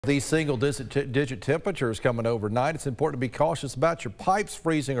These single-digit temperatures coming overnight, it's important to be cautious about your pipes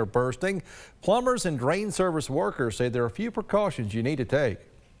freezing or bursting. Plumbers and drain service workers say there are a few precautions you need to take.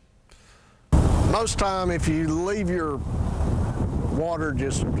 Most time, if you leave your water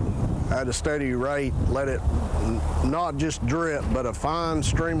just at a steady rate, let it not just drip, but a fine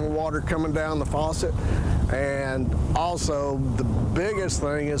stream of water coming down the faucet. And also, the biggest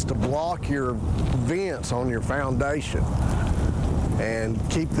thing is to block your vents on your foundation and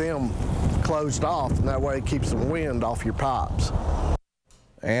keep them closed off, and that way it keeps some wind off your pipes.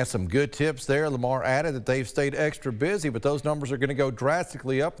 And some good tips there. Lamar added that they've stayed extra busy, but those numbers are going to go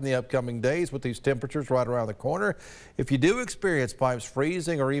drastically up in the upcoming days with these temperatures right around the corner. If you do experience pipes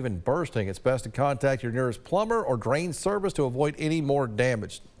freezing or even bursting, it's best to contact your nearest plumber or drain service to avoid any more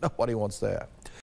damage. Nobody wants that.